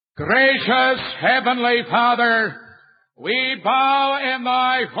Gracious Heavenly Father, we bow in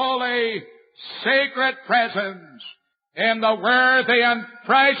Thy holy, sacred presence in the worthy and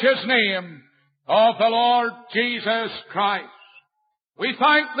precious name of the Lord Jesus Christ. We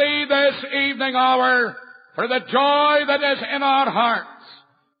thank Thee this evening hour for the joy that is in our hearts,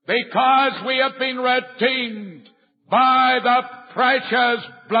 because we have been redeemed by the precious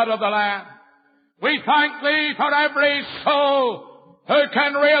blood of the Lamb. We thank Thee for every soul who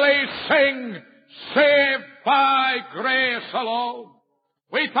can really sing, saved by grace alone.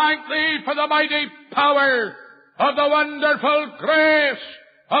 We thank Thee for the mighty power of the wonderful grace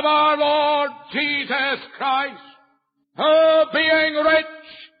of our Lord Jesus Christ, who being rich,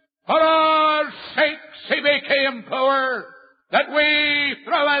 for our sakes He became poor, that we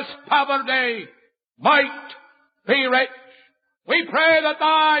through His poverty might be rich. We pray that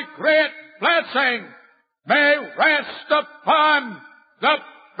Thy great blessing may rest upon the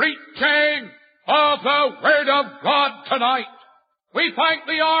preaching of the Word of God tonight. We thank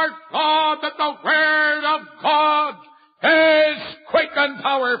Thee, our God, that the Word of God is quick and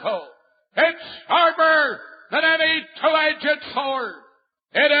powerful. It's sharper than any two-edged sword.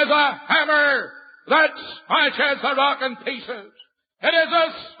 It is a hammer that smashes the rock in pieces. It is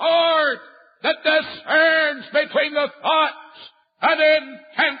a sword that discerns between the thoughts and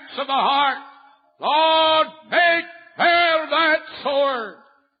intents of the heart. Lord, make bare that sword.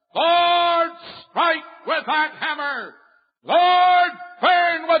 Lord, strike with that hammer. Lord,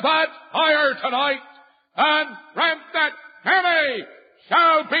 burn with that fire tonight, and grant that many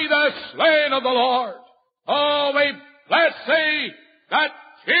shall be the slain of the Lord. Oh, we bless Thee that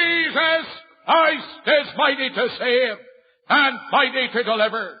Jesus Christ is mighty to save and mighty to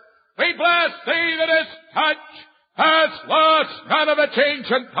deliver. We bless Thee that His touch has lost none of its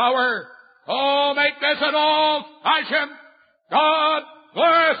ancient power. Oh, make this an old-fashioned,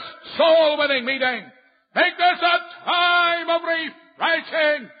 God-blessed, soul-winning meeting. Make this a time of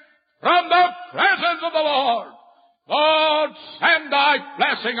refreshing from the presence of the Lord. Lord, send Thy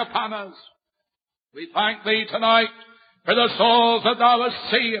blessing upon us. We thank Thee tonight for the souls that Thou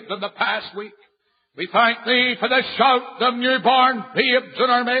hast saved in the past week. We thank Thee for the shout of newborn babes in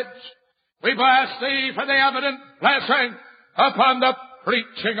our midst. We bless Thee for the evident blessing upon the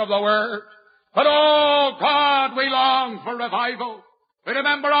preaching of the Word. But, oh God, we long for revival. We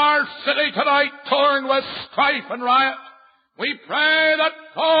remember our city tonight torn with strife and riot. We pray that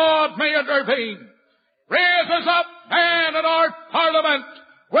God may intervene. Raise us up men in our Parliament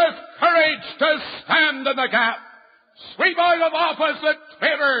with courage to stand in the gap. Sweep out of office the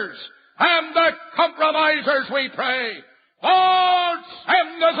traitors and the compromisers, we pray. Lord,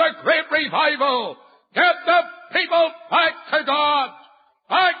 send us a great revival. Get the people back to God,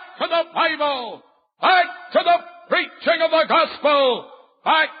 back to the Bible, back to the preaching of the gospel,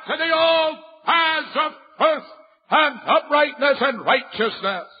 back to the old paths of truth and uprightness and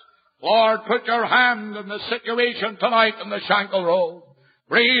righteousness. Lord, put Your hand in the situation tonight in the Shankle Road.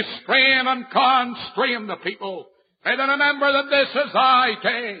 Restrain and constrain the people. May they remember that this is Thy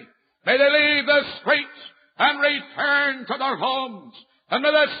day. May they leave the streets and return to their homes. And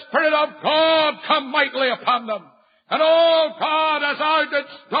may the Spirit of God come mightily upon them. And, oh God, as Thou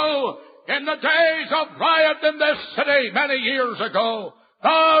didst do in the days of riot in this city many years ago,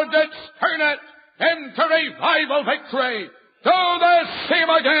 Thou didst turn it into revival victory. Do the same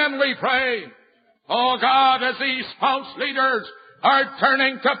again, we pray. Oh God, as these false leaders are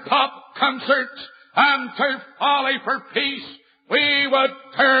turning to pop concerts and to folly for peace, we would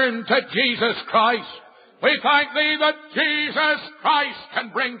turn to Jesus Christ. We thank Thee that Jesus Christ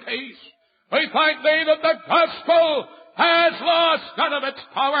can bring peace. We thank Thee that the gospel has lost none of its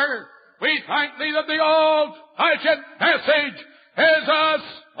power. We thank Thee that the old-fashioned message is as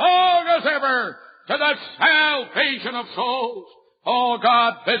strong as ever to the salvation of souls. Oh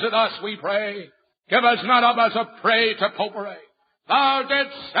God, visit us, we pray. Give us none of us a prey to popery. Thou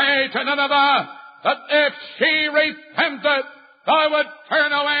didst say to Nineveh that if she repented, Thou would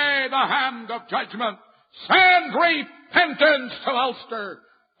turn away the hand of judgment. Send repentance to Ulster.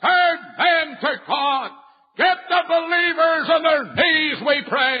 Turn men to God. Get the believers on their knees, we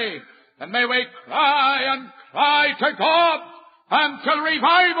pray. And may we cry and cry to God until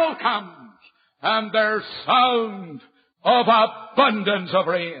revival comes and there's sound of abundance of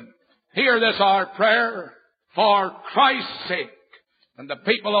rain. Hear this our prayer for Christ's sake. And the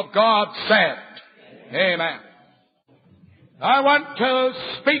people of God said, Amen. I want to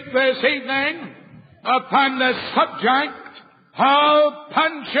speak this evening upon the subject, how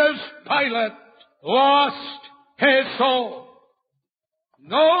Pontius Pilate lost his soul.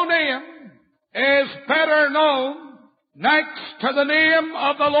 No name is better known next to the name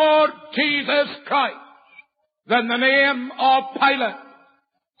of the Lord Jesus Christ than the name of Pilate.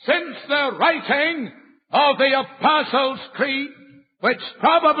 Since the writing of the Apostles' Creed, which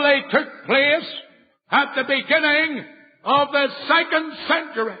probably took place at the beginning of the 2nd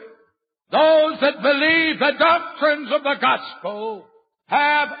century, those that believe the doctrines of the gospel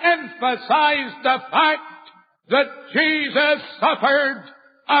have emphasized the fact that Jesus suffered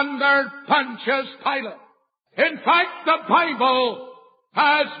under Pontius Pilate. In fact, the Bible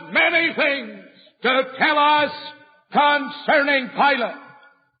has many things to tell us concerning Pilate.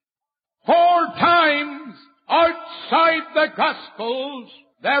 4 times outside the Gospels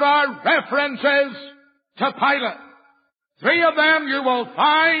there are references to Pilate. 3 of them you will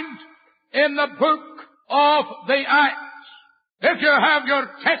find in the book of the Acts. If you have your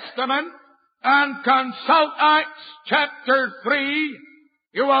Testament and consult Acts chapter 3,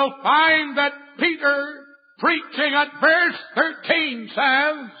 you will find that Peter, preaching at verse 13,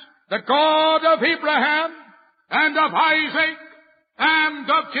 says, "The God of Abraham and of Isaac and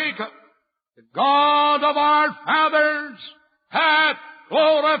of Jacob, the God of our fathers, hath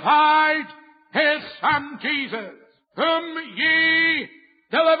glorified his Son Jesus, whom ye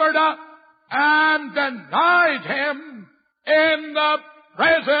delivered up and denied him in the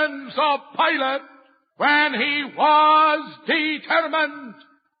presence of Pilate when he was determined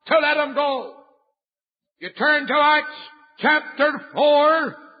to let him go." You turn to Acts chapter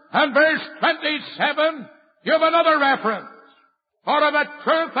 4 and verse 27, you have another reference. "For of a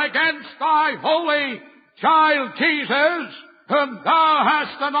truth against thy holy child Jesus, whom thou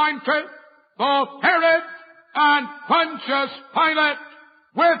hast anointed, both Herod and Pontius Pilate,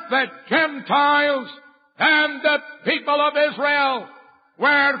 with the Gentiles and the people of Israel,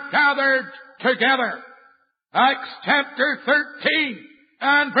 were gathered together." Acts chapter 13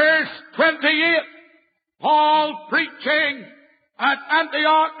 and verse 28. Paul, preaching at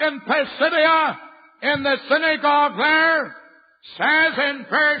Antioch in Pisidia, in the synagogue there, says in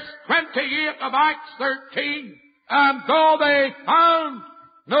verse 28 of Acts 13, "And though they found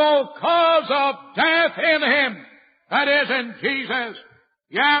no cause of death in him," that is in Jesus,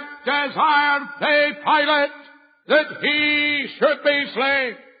 "yet desired they Pilate that he should be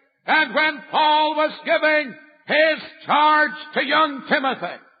slain." And when Paul was giving his charge to young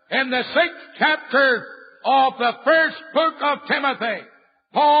Timothy, in the 6th chapter of the 1st book of Timothy,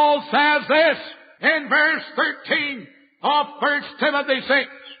 Paul says this in verse 13 of 1 Timothy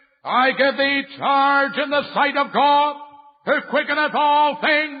 6, "I give thee charge in the sight of God, who quickeneth all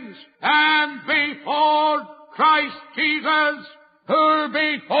things, and before Christ Jesus, who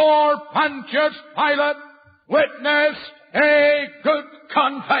before Pontius Pilate witnessed a good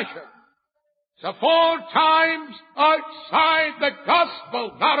confession." So 4 times outside the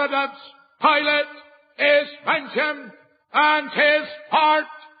gospel narratives, Pilate is mentioned, and his part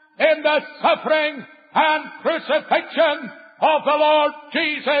in the suffering and crucifixion of the Lord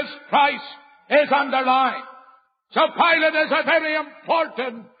Jesus Christ is underlined. So Pilate is a very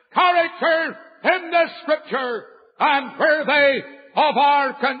important character in the Scripture and worthy of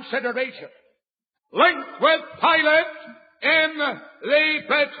our consideration. Linked with Pilate in the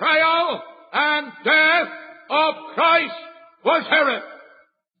betrayal and death of Christ was Herod.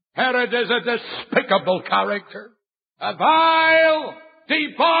 Herod is a despicable character, a vile,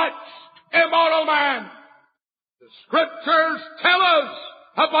 debauched, immoral man. The Scriptures tell us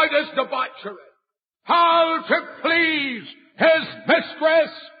about his debauchery. How to please his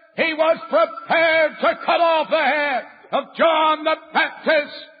mistress, he was prepared to cut off the head of John the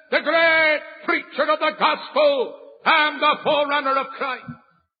Baptist, the great preacher of the gospel and the forerunner of Christ.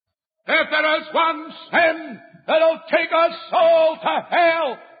 If there is one sin that'll take a soul to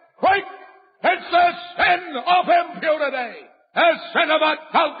hell quick, it's the sin of impurity, the sin of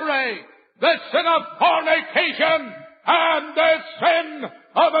adultery, the sin of fornication, and the sin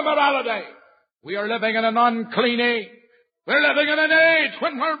of immorality. We are living in an unclean age. We're living in an age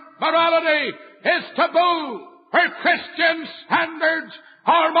when morality is taboo, where Christian standards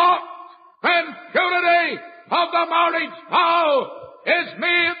are mocked, when purity of the marriage vow is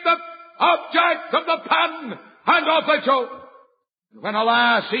made the object of the pun and of the joke. When,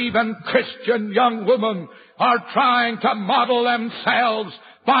 alas, even Christian young women are trying to model themselves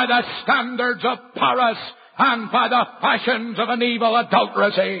by the standards of Paris and by the fashions of an evil,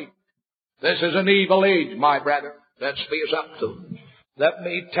 adulterous age. This is an evil age, my brother. Let's face up to it. Let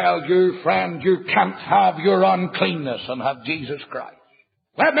me tell you, friend, you can't have your uncleanness and have Jesus Christ.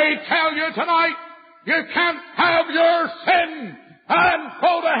 Let me tell you tonight, you can't have your sin and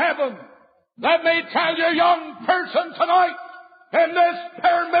go to heaven. Let me tell you, young person, tonight, in this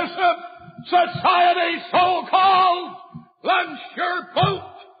permissive society so-called, launch your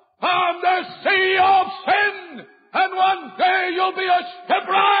boat on the sea of sin, and one day you'll be a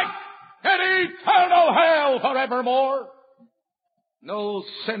shipwreck in eternal hell forevermore. No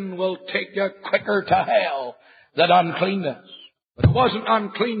sin will take you quicker to hell than uncleanness. But it wasn't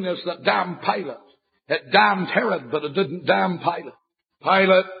uncleanness that damned Pilate. It damned Herod, but it didn't damn Pilate.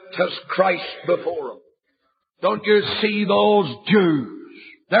 Pilate has Christ before him. Don't you see those Jews?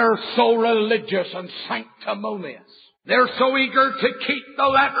 They're so religious and sanctimonious. They're so eager to keep the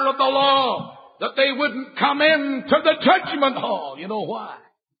letter of the law that they wouldn't come into the judgment hall. You know why?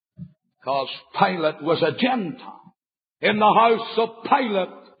 Because Pilate was a Gentile. In the house of Pilate,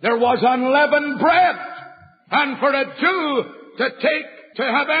 there was unleavened bread. And for a Jew to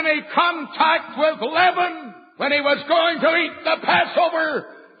have any contact with leaven when he was going to eat the Passover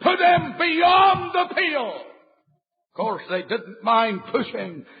put him beyond the pale. Of course, they didn't mind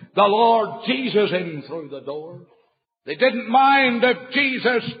pushing the Lord Jesus in through the door. They didn't mind if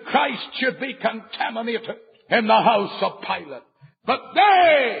Jesus Christ should be contaminated in the house of Pilate. But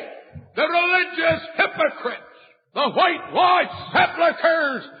they, the religious hypocrites, the whitewashed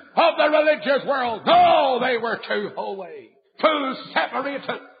sepulchres of the religious world, no, they were too holy, too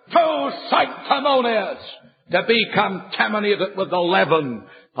separated, too sanctimonious to be contaminated with the leaven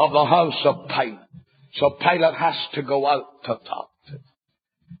of the house of Pilate. So Pilate has to go out to talk to them.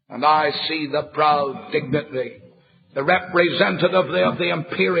 And I see the proud dignitary, the representative of the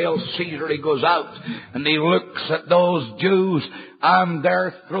imperial Caesar. He goes out and he looks at those Jews, and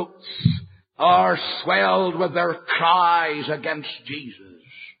their throats are swelled with their cries against Jesus.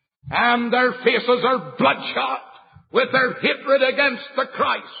 And their faces are bloodshot with their hatred against the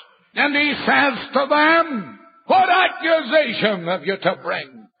Christ. And he says to them, what accusation have you to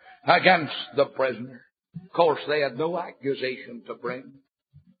bring against the prisoner? Of course, they had no accusation to bring.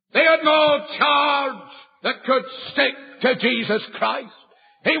 They had no charge that could stick to Jesus Christ.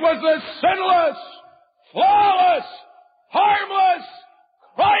 He was the sinless, flawless, harmless,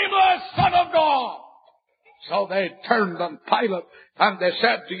 crimeless Son of God. So they turned on Pilate and they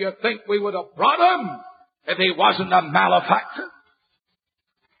said, do you think we would have brought him if he wasn't a malefactor?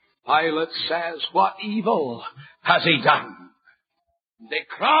 Pilate says, what evil has he done? They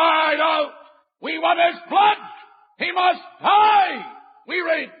cried out, we want his blood. He must die. We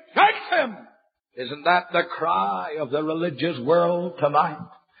reject him. Isn't that the cry of the religious world tonight?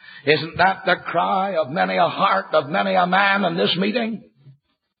 Isn't that the cry of many a heart, of many a man in this meeting?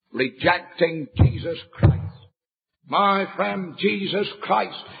 Rejecting Jesus Christ. My friend, Jesus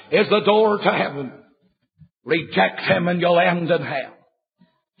Christ is the door to heaven. Reject him and you'll end in hell.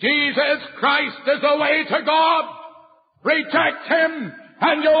 Jesus Christ is the way to God. Reject him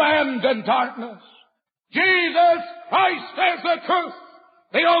and you'll end in darkness. Jesus Christ is the truth.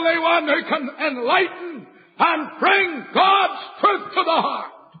 The only one who can enlighten and bring God's truth to the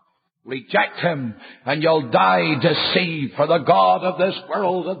heart. Reject him and you'll die deceived, for the God of this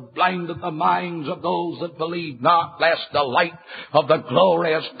world hath blinded the minds of those that believe not, lest the light of the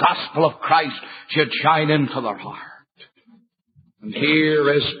glorious gospel of Christ should shine into their heart. And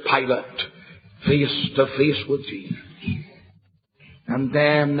here is Pilate, face to face with Jesus. And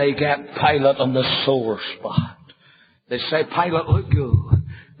then they get Pilate on the sore spot. They say, Pilate, look you,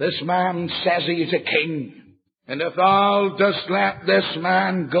 this man says he's a king. And if thou dost let this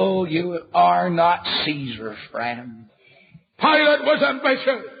man go, you are not Caesar's friend. Pilate was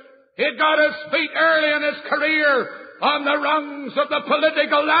ambitious. He'd got his feet early in his career on the rungs of the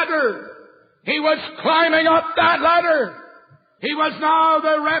political ladder. He was climbing up that ladder. He was now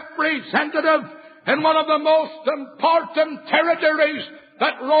the representative in one of the most important territories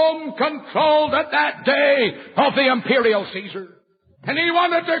that Rome controlled at that day of the imperial Caesar. And he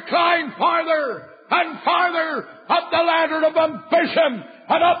wanted to climb farther and farther up the ladder of ambition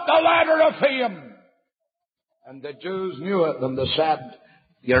and up the ladder of fame. And the Jews knew it, and they said,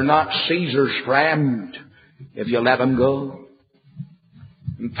 you're not Caesar's friend if you let him go.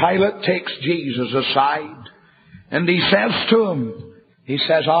 And Pilate takes Jesus aside, and he says to him, he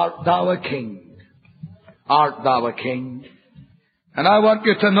says, art thou a king? Art thou a king? And I want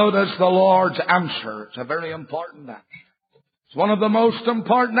you to notice the Lord's answer. It's a very important answer. It's one of the most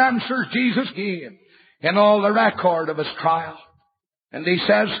important answers Jesus gave in all the record of his trial. And he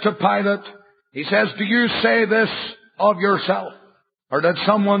says to Pilate, he says, do you say this of yourself? Or did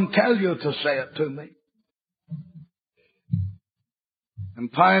someone tell you to say it to me?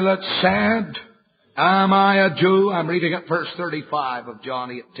 And Pilate said, am I a Jew? I'm reading at verse 35 of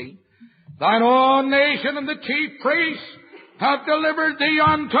John 18. Thine own nation and the chief priests have delivered thee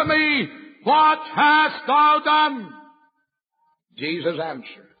unto me. What hast thou done? Jesus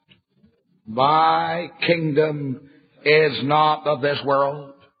answered, My kingdom is not of this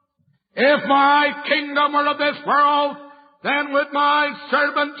world. If my kingdom were of this world, then would my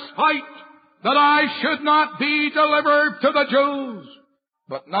servants fight that I should not be delivered to the Jews.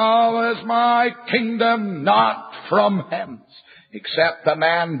 But now is my kingdom not from hence. Except a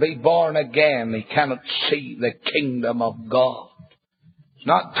man be born again, he cannot see the kingdom of God. He's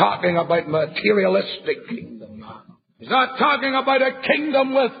not talking about materialistic kingdom. He's not talking about a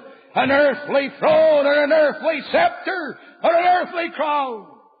kingdom with an earthly throne or an earthly scepter or an earthly crown.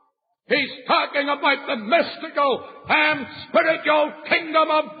 He's talking about the mystical and spiritual kingdom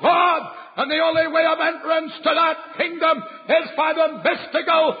of God. And the only way of entrance to that kingdom is by the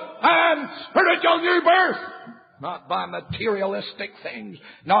mystical and spiritual new birth. Not by materialistic things,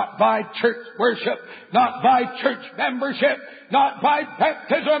 not by church worship, not by church membership, not by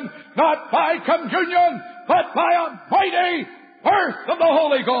baptism, not by communion, but by a mighty birth of the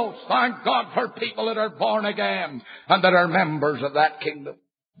Holy Ghost. Thank God for people that are born again and that are members of that kingdom.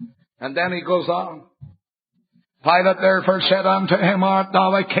 And then he goes on. Pilate therefore said unto him, Art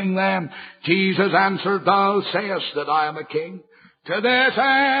thou a king then? Jesus answered, Thou sayest that I am a king. To this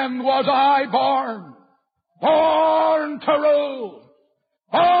end was I born. Born to rule.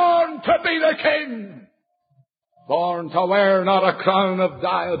 Born to be the king. Born to wear not a crown of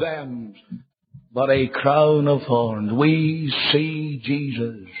diadems, but a crown of thorns. We see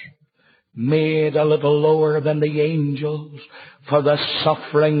Jesus made a little lower than the angels for the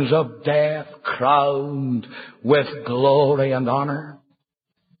sufferings of death, crowned with glory and honor.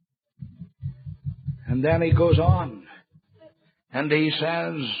 And then he goes on, and he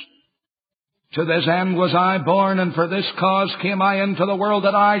says, To this end was I born, and for this cause came I into the world,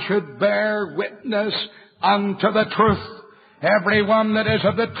 that I should bear witness unto the truth. Every one that is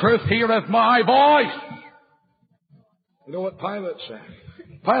of the truth heareth my voice. You know what Pilate said?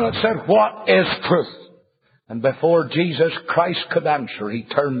 Pilate said, What is truth? And before Jesus Christ could answer, he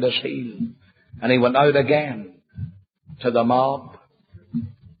turned his heel and he went out again to the mob.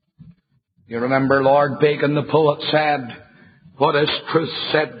 You remember Lord Bacon, the poet, said, What is truth?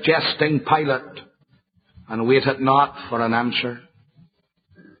 Said jesting Pilate, and waited not for an answer.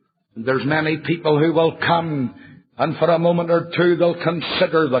 And there's many people who will come, and for a moment or two they'll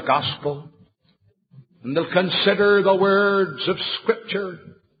consider the gospel, and they'll consider the words of Scripture,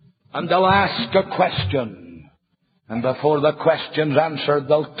 and they'll ask a question. And before the question's answered,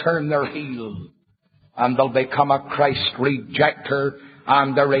 they'll turn their heel, and they'll become a Christ rejecter,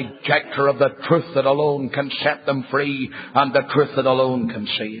 and a rejecter of the truth that alone can set them free, and the truth that alone can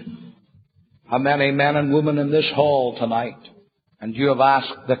save. How many men and women in this hall tonight, and you have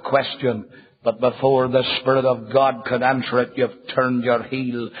asked the question, but before the Spirit of God could answer it, you've turned your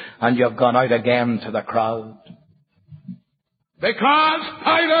heel, and you've gone out again to the crowd. Because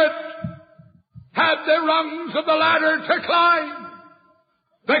Pilate had the rungs of the ladder to climb.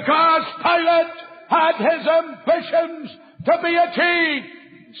 Because Pilate had his ambitions to be achieved.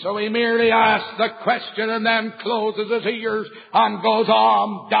 So he merely asks the question and then closes his ears and goes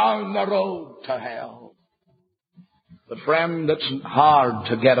on down the road to hell. But friend, it's hard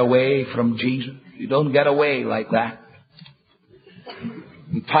to get away from Jesus. You don't get away like that.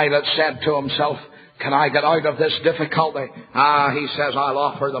 And Pilate said to himself, Can I get out of this difficulty? He says, I'll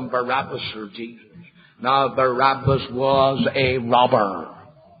offer them Barabbas or Jesus. Now, Barabbas was a robber.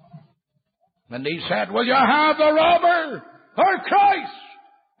 And he said, Will you have the robber or Christ?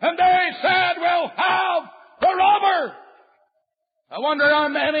 And they said, We'll have the robber. I wonder how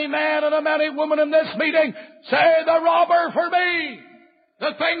many men and how many women in this meeting say the robber for me.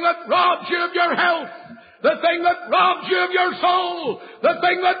 The thing that robs you of your health. The thing that robs you of your soul. The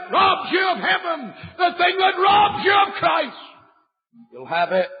thing that robs you of heaven. The thing that robs you of Christ. You'll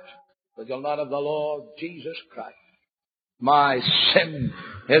have it, but you'll not have the Lord Jesus Christ. My sin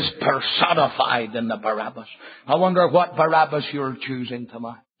is personified in the Barabbas. I wonder what Barabbas you're choosing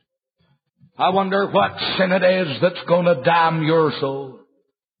tonight. I wonder what sin it is that's going to damn your soul.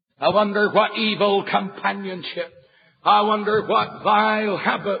 I wonder what evil companionship. I wonder what vile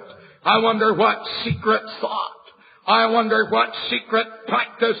habit. I wonder what secret thought. I wonder what secret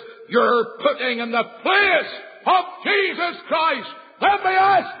practice you're putting in the place of Jesus Christ. Let me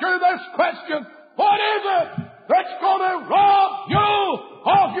ask you this question. What is it that's going to rob you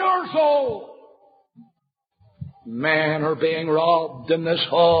of your soul? Men are being robbed in this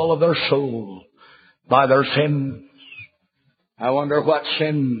hall of their soul by their sins. I wonder what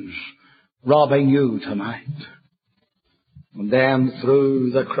sin's robbing you tonight. And then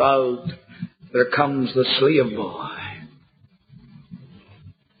through the crowd there comes the slave boy.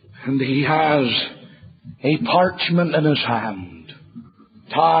 And he has a parchment in his hand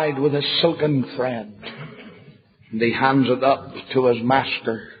tied with a silken thread. And he hands it up to his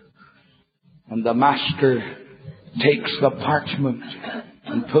master. And the master takes the parchment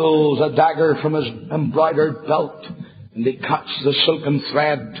and pulls a dagger from his embroidered belt. And he cuts the silken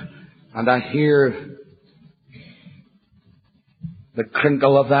thread. And I hear the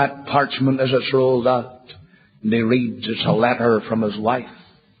crinkle of that parchment as it's rolled out. And he reads, it's a letter from his wife.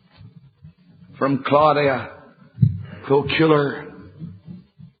 From Claudia Procular,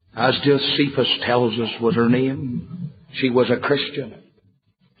 as Josephus tells us was her name. She was a Christian.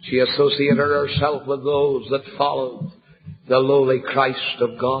 She associated herself with those that followed the lowly Christ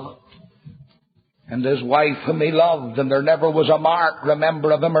of God. And his wife whom he loved, and there never was a mark,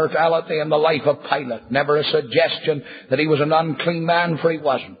 remember, of immortality in the life of Pilate. Never a suggestion that he was an unclean man, for he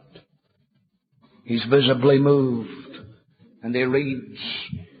wasn't. He's visibly moved, and he reads,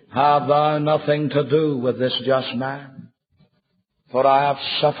 have thou nothing to do with this just man? For I have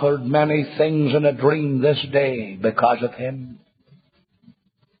suffered many things in a dream this day because of him.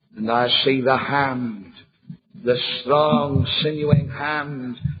 And I see the hand, the strong, sinewy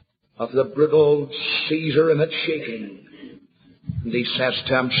hand of the brutal Caesar, and it's shaking. And he says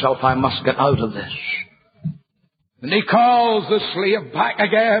to himself, I must get out of this. And he calls the slave back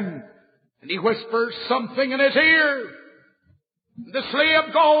again, and he whispers something in his ear. The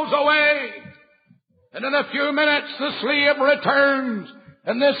slave goes away, and in a few minutes the slave returns,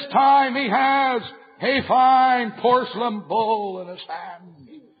 and this time he has a fine porcelain bowl in his hand,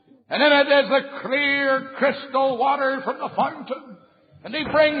 and in it is the clear crystal water from the fountain, and he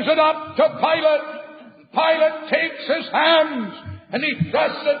brings it up to Pilate. Pilate takes his hands, and he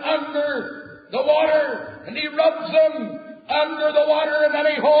thrusts it under the water, and he rubs them under the water, and then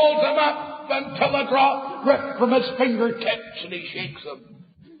he holds them up until a drop drip from his fingertips, and he shakes them.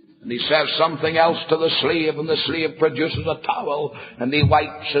 And he says something else to the slave, and the slave produces a towel, and he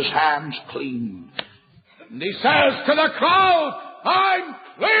wipes his hands clean. And he says to the crowd, I'm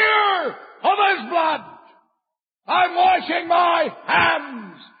clear of his blood. I'm washing my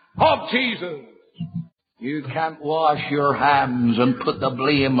hands of Jesus. You can't wash your hands and put the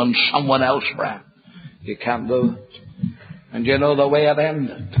blame on someone else, friend. You can't do it. And you know the way it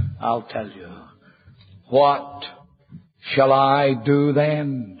ended? I'll tell you. What shall I do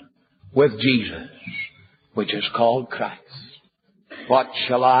then with Jesus, which is called Christ? What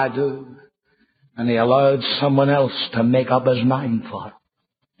shall I do? And he allowed someone else to make up his mind for it.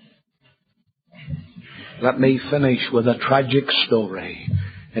 Let me finish with a tragic story.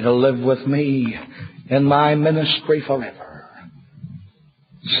 It'll live with me in my ministry forever.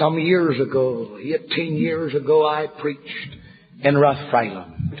 Some years ago, 18 years ago, I preached in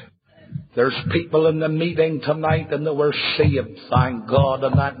Rathfriland. There's people in the meeting tonight, and they were saved, thank God,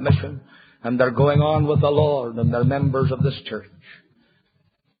 in that mission. And they're going on with the Lord, and they're members of this church.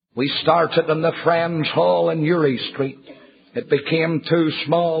 We started in the Friends Hall in Uri Street. It became too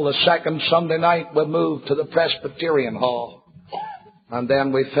small. The second Sunday night we moved to the Presbyterian Hall. And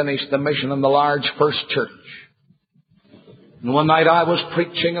then we finished the mission in the large First Church. And one night I was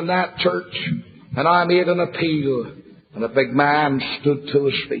preaching in that church, and I made an appeal, and a big man stood to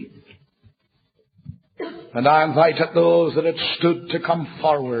his feet. And I invited those that had stood to come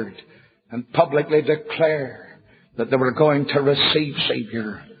forward and publicly declare that they were going to receive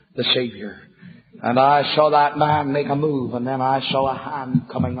the Savior. And I saw that man make a move, and then I saw a hand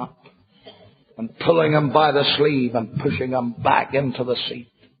coming up and pulling him by the sleeve and pushing him back into the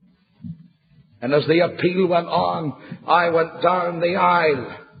seat. And as the appeal went on, I went down the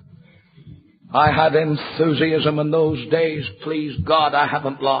aisle. I had enthusiasm in those days. Please God, I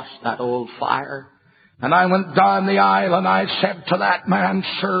haven't lost that old fire. And I went down the aisle and I said to that man,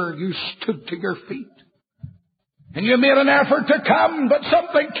 Sir, you stood to your feet. And you made an effort to come, but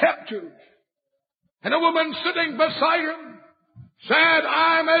something kept you. And a woman sitting beside him said,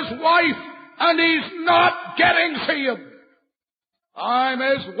 I'm his wife, and he's not getting saved. I'm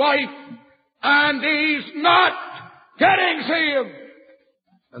his wife, and he's not getting saved.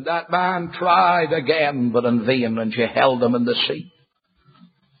 And that man tried again, but in vain, and she held him in the seat.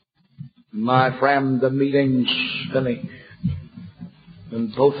 My friend, the meeting's finished.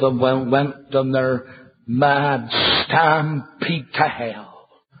 And both of them went on their mad stampede to hell.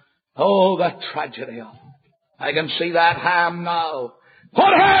 Oh, the tragedy of it. I can see that hand now.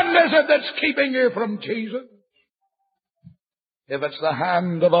 What hand is it that's keeping you from Jesus? If it's the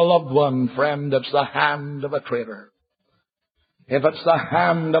hand of a loved one, friend, it's the hand of a traitor. If it's the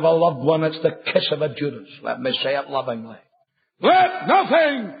hand of a loved one, it's the kiss of a Judas. Let me say it lovingly. Let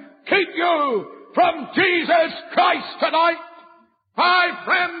nothing keep you from Jesus Christ tonight. My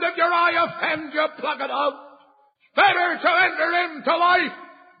friend, if your eye offends you, plug it out. Better to enter into life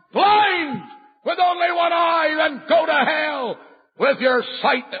blind with only one eye than go to hell with your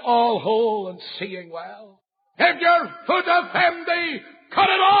sight all whole and seeing well. If your foot offend thee, cut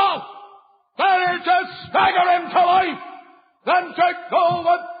it off. Better to stagger into life than to go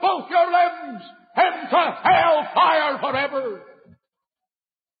with both your limbs into hell fire forever.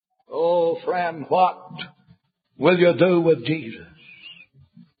 Oh, friend, what will you do with Jesus?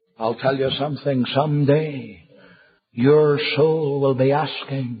 I'll tell you something. Someday your soul will be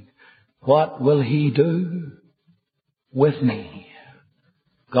asking, what will He do with me?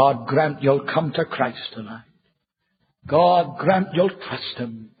 God grant you'll come to Christ tonight. God grant you'll trust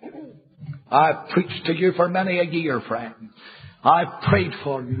Him. I've preached to you for many a year, friend. I've prayed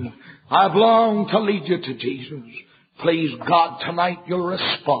for you. I've longed to lead you to Jesus. Please God, tonight you'll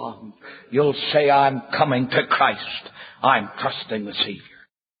respond. You'll say, I'm coming to Christ. I'm trusting the Savior.